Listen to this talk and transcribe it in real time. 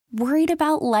Worried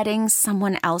about letting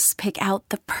someone else pick out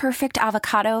the perfect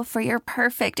avocado for your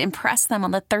perfect impress them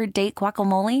on the third date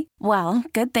guacamole? Well,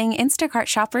 good thing Instacart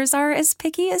shoppers are as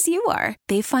picky as you are.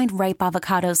 They find ripe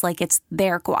avocados like it's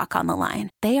their guac on the line.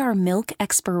 They are milk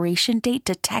expiration date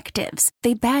detectives.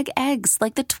 They bag eggs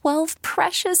like the 12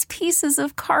 precious pieces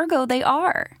of cargo they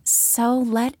are. So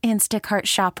let Instacart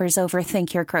shoppers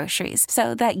overthink your groceries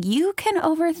so that you can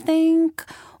overthink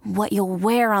what you'll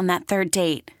wear on that third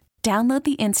date. Download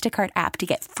the Instacart app to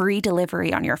get free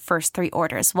delivery on your first 3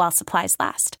 orders while supplies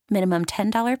last. Minimum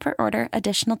 $10 per order.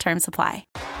 Additional terms apply.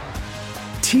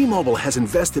 T-Mobile has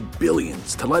invested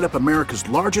billions to light up America's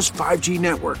largest 5G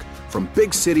network, from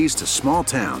big cities to small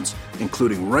towns,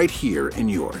 including right here in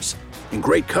yours. And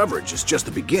great coverage is just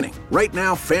the beginning. Right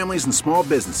now, families and small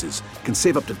businesses can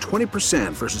save up to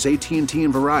 20% versus AT&T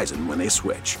and Verizon when they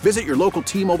switch. Visit your local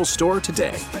T-Mobile store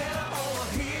today.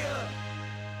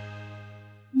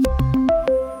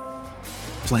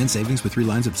 Plan savings with 3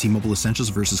 lines of T-Mobile Essentials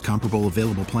versus comparable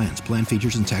available plans. Plan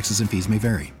features and taxes and fees may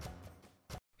vary.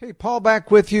 Hey, Paul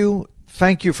back with you.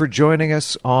 Thank you for joining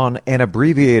us on an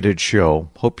abbreviated show.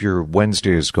 Hope your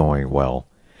Wednesday is going well.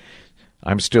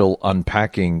 I'm still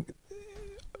unpacking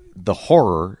the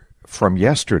horror from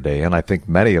yesterday, and I think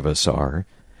many of us are.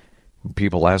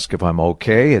 People ask if I'm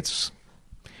okay. It's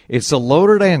a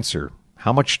loaded answer.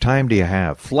 How much time do you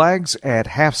have? Flags at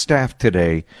half-staff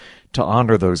today to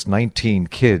honor those 19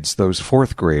 kids, those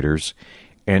 4th graders,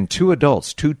 and 2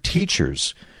 adults, 2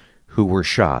 teachers who were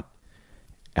shot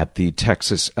at the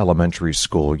Texas elementary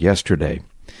school yesterday.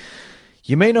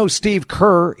 You may know Steve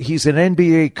Kerr. He's an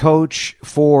NBA coach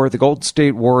for the Golden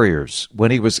State Warriors.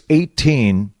 When he was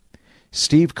 18,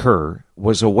 Steve Kerr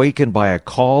was awakened by a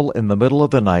call in the middle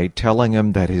of the night telling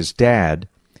him that his dad,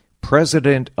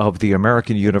 president of the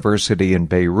American University in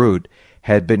Beirut,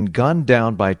 had been gunned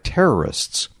down by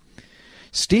terrorists.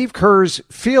 Steve Kerr's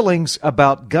feelings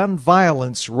about gun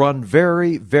violence run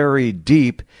very, very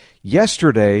deep.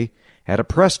 Yesterday, at a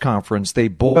press conference, they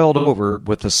boiled over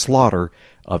with the slaughter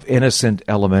of innocent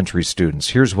elementary students.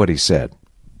 Here's what he said.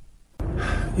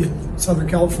 In Southern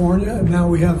California, and now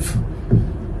we have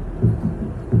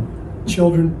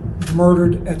children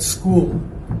murdered at school.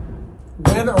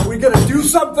 When are we going to do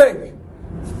something?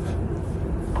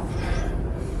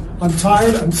 I'm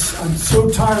tired. I'm so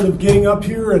tired of getting up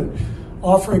here and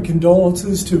offering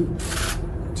condolences to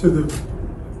the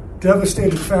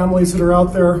devastated families that are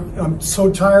out there. I'm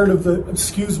so tired of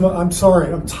I'm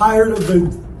tired of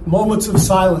the moments of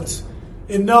silence.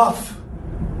 Enough.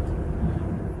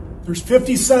 There's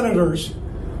 50 senators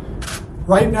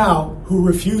right now who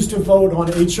refuse to vote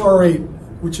on H.R. 8,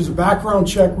 which is a background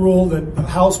check rule that the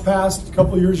House passed a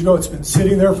couple of years ago. It's been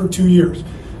sitting there for 2 years.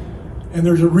 And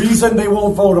there's a reason they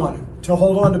won't vote on it, to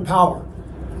hold on to power.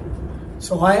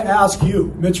 So I ask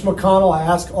you, Mitch McConnell, I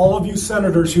ask all of you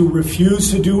senators who refuse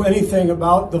to do anything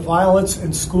about the violence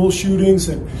and school shootings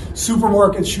and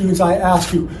supermarket shootings, I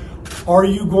ask you, are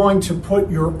you going to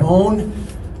put your own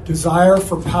desire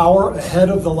for power ahead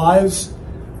of the lives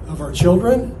of our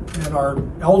children and our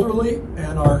elderly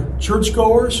and our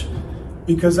churchgoers?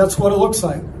 Because that's what it looks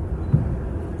like.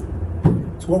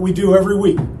 It's what we do every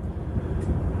week.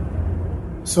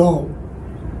 So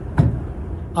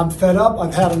I'm fed up.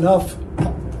 I've had enough.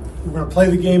 We're going to play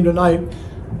the game tonight,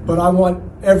 but I want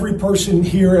every person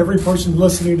here, every person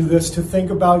listening to this, to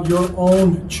think about your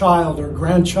own child or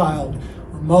grandchild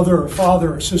or mother or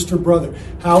father or sister, brother.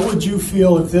 How would you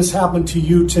feel if this happened to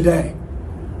you today?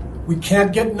 We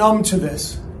can't get numb to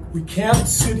this. We can't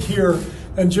sit here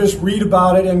and just read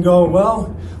about it and go,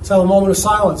 well, let's have a moment of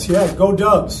silence. Yeah, go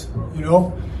Dubs,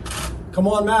 Come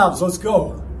on, Mavs, let's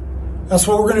go. That's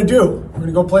what we're going to do. We're going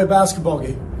to go play a basketball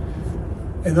game.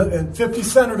 And 50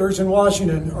 senators in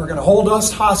Washington are going to hold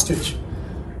us hostage. Do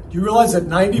you realize that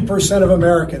 90% of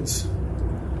Americans,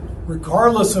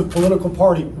 regardless of political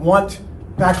party, want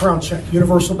background check,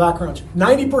 universal background check?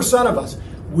 90% of us,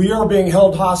 we are being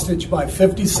held hostage by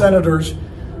 50 senators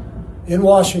in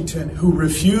Washington who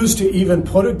refuse to even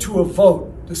put it to a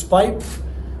vote, despite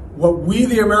what we,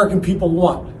 the American people,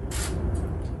 want.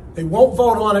 They won't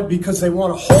vote on it because they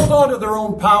want to hold on to their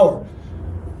own power.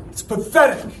 It's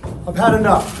pathetic. I've had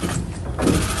enough.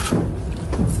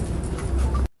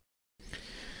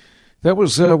 That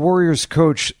was Warriors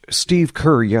coach Steve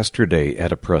Kerr yesterday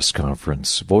at a press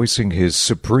conference, voicing his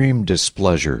supreme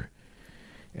displeasure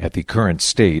at the current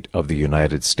state of the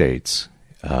United States.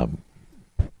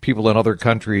 People in other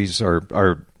countries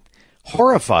are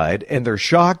horrified, and they're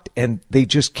shocked, and they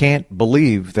just can't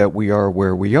believe that we are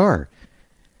where we are.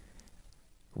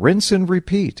 Rinse and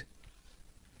repeat.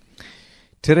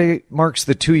 Today marks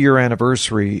the 2-year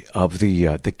anniversary of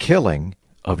the killing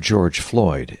of George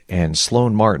Floyd. And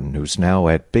Sloan Martin, who's now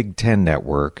at Big Ten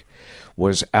Network,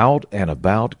 was out and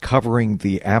about covering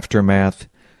the aftermath.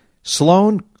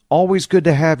 Sloan, always good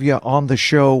to have you on the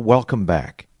show. Welcome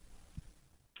back.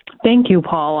 Thank you,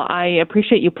 Paul. I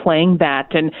appreciate you playing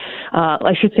that. And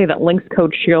I should say that Lynx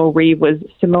coach Cheryl Reeve was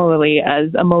similarly as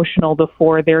emotional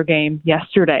before their game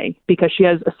yesterday because she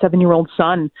has a 7-year-old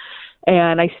son.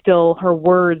 And her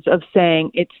words of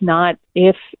saying it's not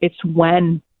if, it's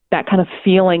when, that kind of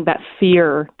feeling, that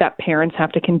fear that parents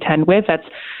have to contend with, that's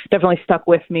definitely stuck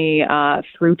with me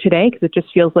through today because it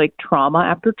just feels like trauma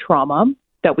after trauma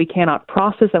that we cannot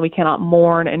process and we cannot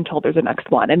mourn until there's a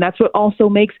next one. And that's what also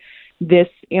makes this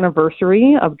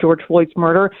anniversary of George Floyd's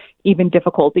murder even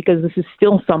difficult because this is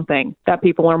still something that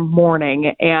people are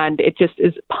mourning and it just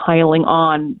is piling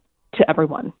on to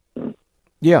everyone.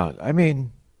 Yeah, I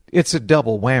mean, it's a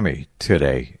double whammy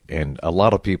today, and a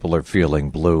lot of people are feeling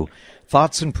blue.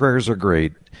 Thoughts and prayers are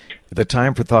great. The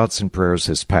time for thoughts and prayers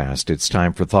has passed. It's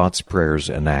time for thoughts, prayers,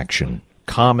 and action.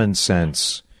 Common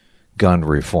sense gun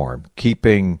reform,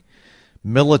 keeping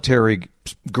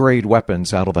military-grade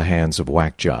weapons out of the hands of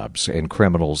whack jobs and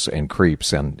criminals and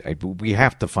creeps, and we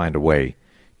have to find a way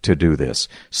to do this.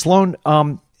 Sloan,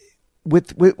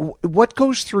 with what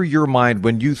goes through your mind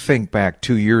when you think back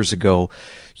 2 years ago?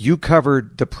 You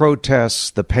covered the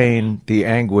protests, the pain, the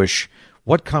anguish.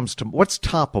 What's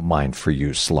top of mind for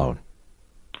you, Sloan?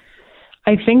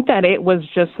 I think that it was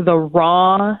just the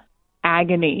raw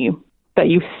agony that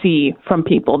you see from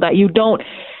people that you don't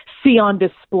see on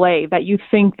display, that you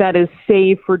think that is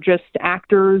saved for just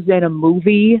actors in a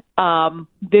movie.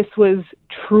 This was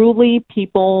truly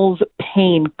people's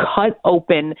pain cut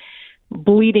open,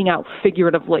 bleeding out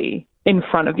figuratively in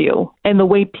front of you. And the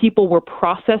way people were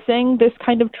processing this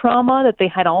kind of trauma that they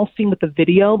had all seen with the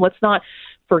video, let's not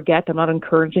forget, I'm not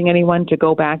encouraging anyone to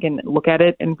go back and look at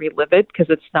it and relive it because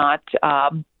it's not,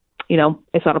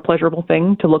 it's not a pleasurable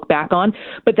thing to look back on.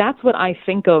 But that's what I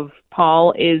think of,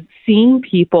 Paul, is seeing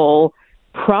people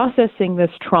processing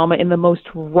this trauma in the most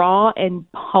raw and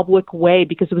public way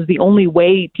because it was the only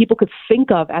way people could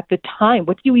think of at the time.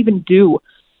 What do you even do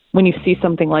when you see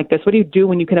something like this? What do you do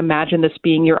when you can imagine this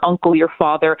being your uncle, your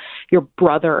father, your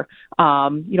brother,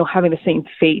 having the same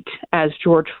fate as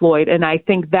George Floyd? And I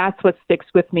think that's what sticks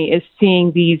with me is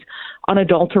seeing these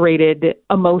unadulterated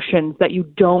emotions that you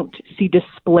don't see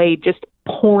displayed just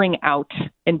pouring out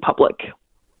in public.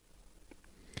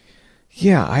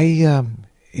 Yeah,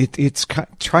 it's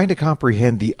trying to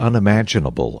comprehend the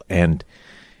unimaginable. And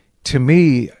to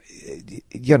me,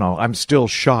 I'm still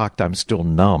shocked. I'm still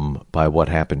numb by what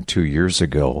happened 2 years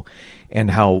ago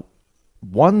and how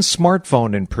one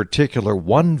smartphone in particular,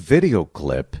 one video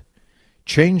clip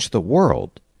changed the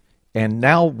world. And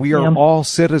now we are all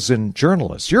citizen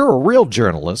journalists. You're a real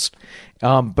journalist,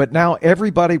 but now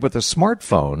everybody with a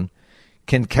smartphone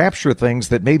can capture things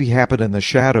that maybe happened in the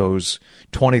shadows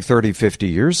 20, 30, 50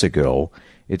 years ago.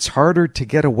 It's harder to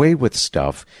get away with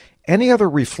stuff. Any other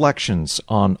reflections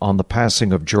on the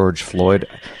passing of George Floyd?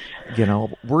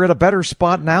 We're in a better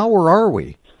spot now, or are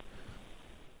we?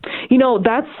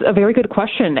 That's a very good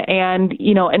question. And,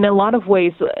 in a lot of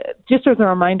ways, just as a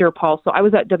reminder, Paul, so I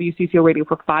was at WCCO Radio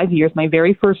for 5 years. My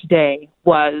very first day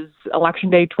was Election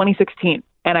Day 2016.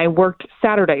 And I worked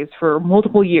Saturdays for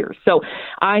multiple years. So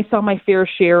I saw my fair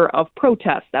share of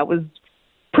protests. That was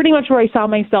pretty much where I saw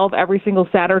myself every single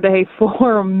Saturday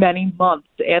for many months.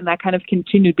 And that kind of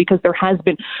continued because there has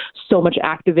been so much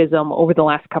activism over the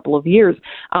last couple of years.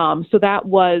 So that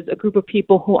was a group of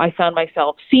people who I found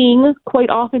myself seeing quite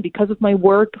often because of my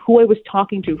work, who I was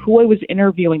talking to, who I was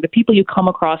interviewing, the people you come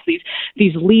across,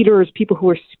 these leaders, people who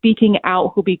are speaking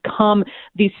out, who become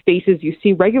these faces you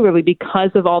see regularly because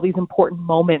of all these important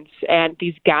moments and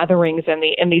these gatherings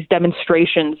and these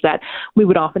demonstrations that we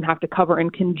would often have to cover in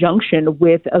conjunction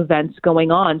with events going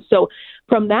on. So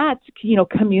from that,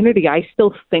 community, I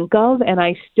still think of and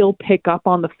I still pick up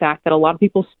on the fact that a lot of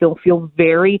people still feel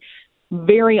very,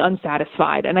 very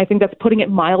unsatisfied. And I think that's putting it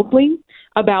mildly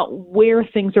about where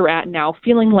things are at now,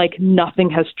 feeling like nothing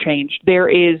has changed. There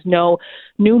is no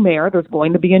new mayor. There's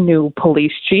going to be a new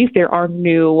police chief. There are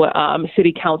new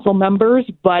city council members.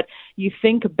 But you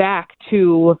think back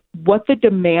to what the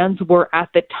demands were at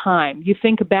the time. You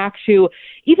think back to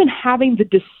even having the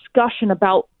discussion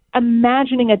about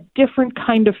imagining a different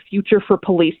kind of future for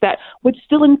police that would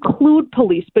still include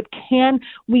police, but can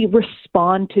we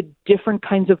respond to different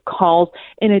kinds of calls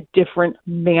in a different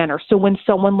manner? So when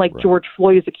someone like George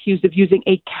Floyd is accused of using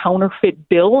a counterfeit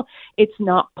bill, it's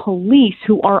not police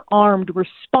who are armed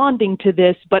responding to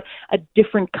this, but a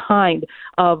different kind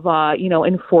of,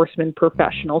 enforcement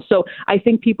professional. So I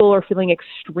think people are feeling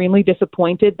extremely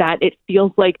disappointed that it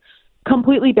feels like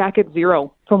completely back at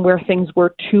zero from where things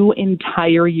were 2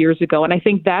 entire years ago. And I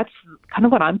think that's kind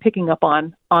of what I'm picking up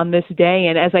on this day.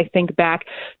 And as I think back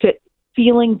to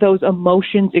feeling those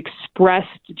emotions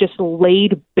expressed, just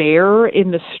laid bare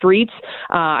in the streets,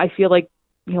 I feel like,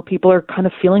 people are kind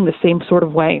of feeling the same sort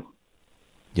of way.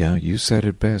 Yeah, you said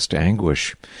it best,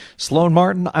 anguish. Sloan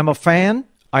Martin, I'm a fan.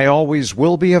 I always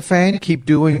will be a fan. Keep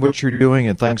doing what you're doing,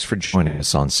 and thanks for joining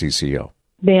us on CCO.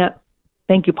 Yeah,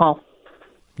 thank you, Paul.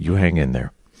 You hang in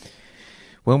there.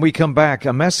 When we come back,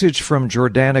 a message from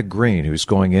Jordana Green, who's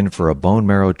going in for a bone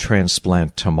marrow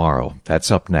transplant tomorrow.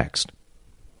 That's up next.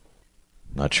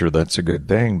 Not sure that's a good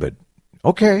thing, but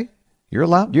okay. You're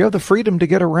allowed. You have the freedom to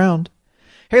get around.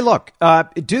 Hey, look,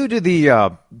 due to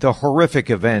the horrific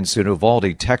events in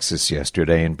Uvalde, Texas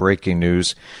yesterday in breaking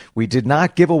news, we did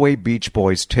not give away Beach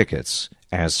Boys tickets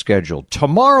as scheduled.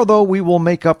 Tomorrow, though, we will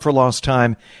make up for lost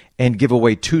time and give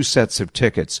away 2 sets of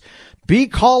tickets. Be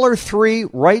caller 3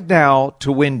 right now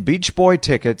to win Beach Boy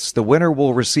tickets. The winner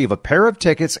will receive a pair of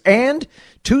tickets and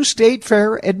 2 State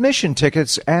Fair admission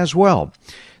tickets as well.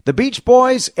 The Beach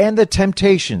Boys and the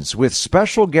Temptations with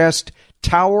special guest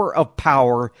Tower of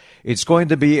Power. It's going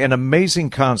to be an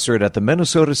amazing concert at the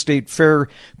Minnesota State Fair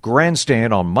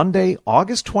Grandstand on Monday,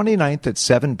 August 29th at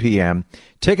 7 p.m.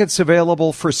 Tickets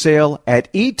available for sale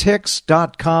at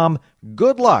etix.com.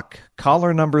 Good luck,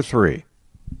 caller number 3.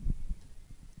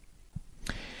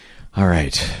 All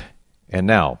right. And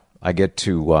now I get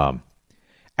to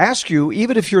ask you,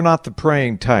 even if you're not the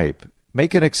praying type,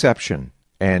 make an exception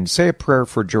and say a prayer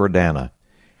for Jordana.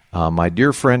 My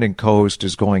dear friend and co-host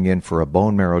is going in for a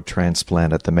bone marrow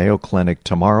transplant at the Mayo Clinic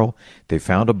tomorrow. They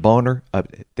found a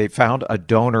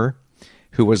donor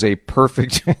who was a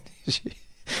perfect.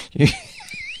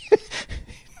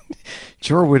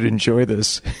 Jor would enjoy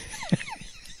this.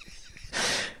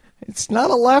 It's not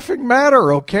a laughing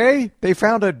matter, okay? They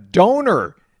found a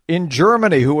donor in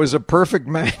Germany who was a perfect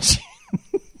match.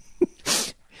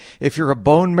 If you're a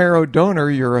bone marrow donor,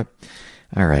 you're a...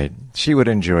 All right. She would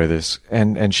enjoy this,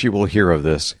 and she will hear of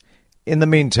this. In the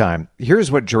meantime, here's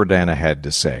what Jordana had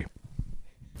to say.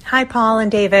 Hi, Paul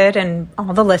and David and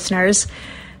all the listeners.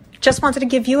 Just wanted to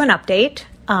give you an update.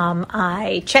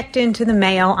 I checked into the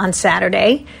Mayo on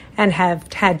Saturday and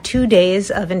have had 2 days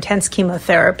of intense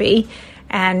chemotherapy,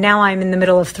 and now I'm in the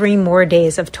middle of 3 more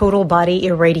days of total body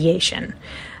irradiation.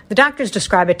 The doctors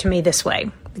describe it to me this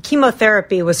way. The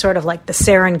chemotherapy was sort of like the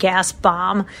sarin gas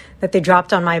bomb that they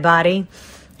dropped on my body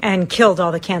and killed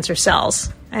all the cancer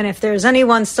cells. And if there's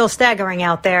anyone still staggering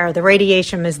out there, the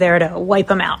radiation is there to wipe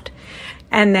them out.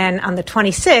 And then on the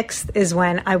 26th is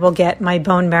when I will get my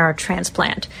bone marrow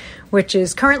transplant, which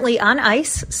is currently on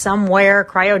ice somewhere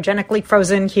cryogenically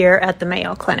frozen here at the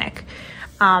Mayo Clinic.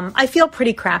 I feel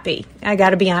pretty crappy. I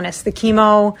got to be honest. The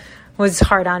chemo was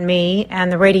hard on me,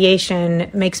 and the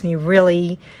radiation makes me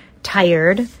really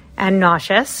tired and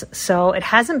nauseous. So it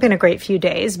hasn't been a great few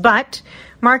days, but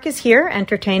Mark is here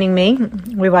entertaining me.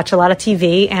 We watch a lot of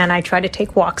TV, and I try to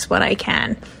take walks when I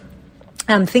can.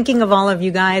 I'm thinking of all of you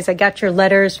guys. I got your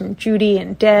letters from Judy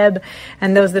and Deb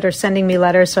and those that are sending me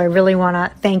letters, so I really want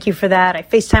to thank you for that. I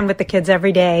FaceTime with the kids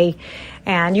every day,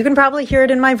 and you can probably hear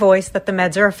it in my voice that the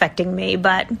meds are affecting me,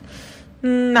 but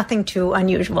nothing too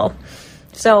unusual.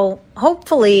 So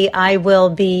hopefully I will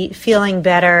be feeling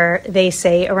better, they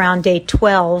say, around day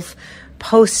 12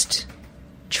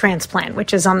 post-transplant,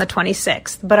 which is on the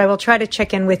 26th. But I will try to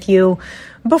check in with you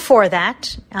before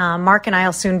that. Mark and I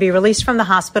will soon be released from the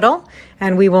hospital,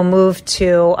 and we will move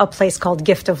to a place called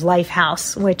Gift of Life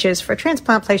House, which is for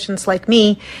transplant patients like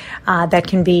me that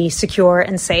can be secure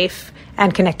and safe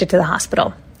and connected to the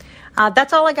hospital.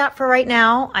 That's all I got for right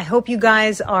now. I hope you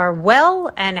guys are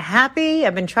well and happy.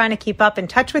 I've been trying to keep up in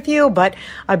touch with you, but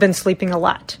I've been sleeping a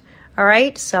lot. All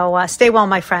right? So stay well,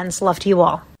 my friends. Love to you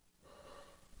all.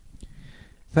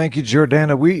 Thank you,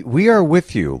 Jordana. We are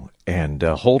with you and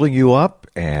holding you up,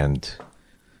 and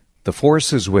the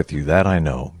force is with you. That I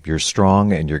know. You're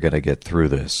strong, and you're going to get through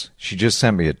this. She just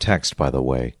sent me a text, by the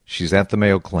way. She's at the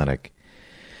Mayo Clinic.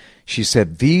 She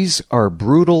said, "These are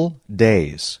brutal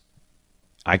days.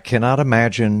 I cannot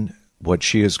imagine what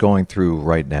she is going through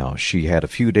right now. She had a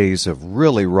few days of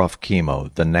really rough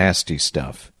chemo, the nasty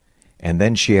stuff, and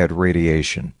then she had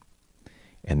radiation.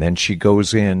 And then she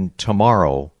goes in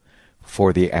tomorrow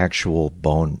for the actual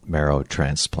bone marrow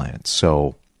transplant.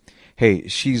 So, hey,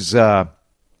 she's a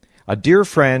dear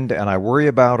friend, and I worry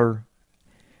about her.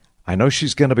 I know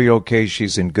she's going to be okay.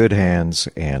 She's in good hands,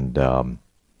 and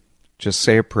just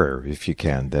say a prayer if you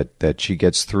can, that she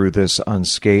gets through this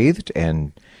unscathed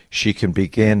and she can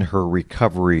begin her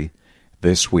recovery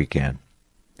this weekend.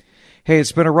 Hey,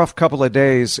 it's been a rough couple of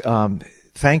days.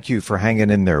 Thank you for hanging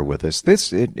in there with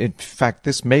us. In fact,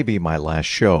 this may be my last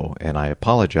show, and I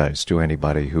apologize to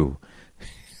anybody who...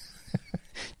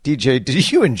 DJ, did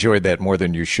you enjoy that more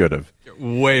than you should have?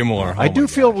 Way more. I do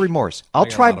feel remorse.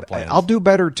 I'll do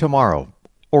better tomorrow,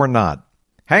 or not.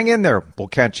 Hang in there. We'll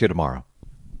catch you tomorrow.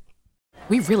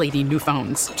 We really need new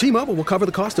phones. T-Mobile will cover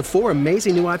the cost of 4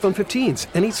 amazing new iPhone 15s,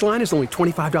 and each line is only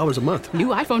 $25 a month. New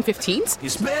iPhone 15s?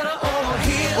 It's better over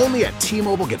here. Only at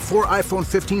T-Mobile, get 4 iPhone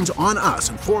 15s on us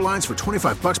and 4 lines for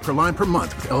 $25 per line per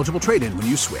month with eligible trade-in when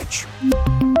you switch.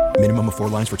 Minimum of 4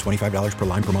 lines for $25 per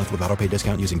line per month with autopay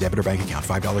discount using debit or bank account.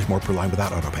 $5 more per line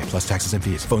without autopay, plus taxes and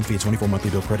fees. Phone fee at 24 monthly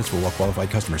bill credits for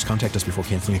well-qualified customers. Contact us before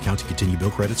canceling account to continue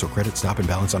bill credits or credit stop and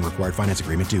balance on required finance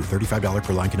agreement due. $35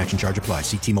 per line connection charge applies.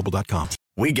 See T-Mobile.com.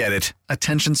 We get it.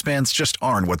 Attention spans just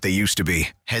aren't what they used to be.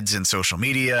 Heads in social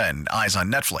media and eyes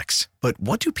on Netflix. But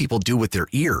what do people do with their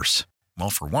ears? Well,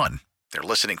 for one, they're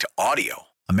listening to audio.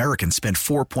 Americans spend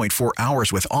 4.4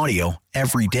 hours with audio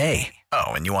every day. Oh,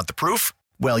 and you want the proof?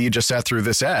 Well, you just sat through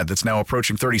this ad that's now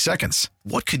approaching 30 seconds.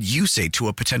 What could you say to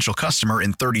a potential customer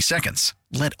in 30 seconds?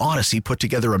 Let Odyssey put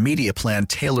together a media plan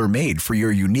tailor-made for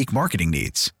your unique marketing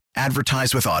needs.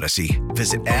 Advertise with Odyssey.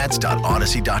 Visit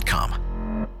ads.odyssey.com.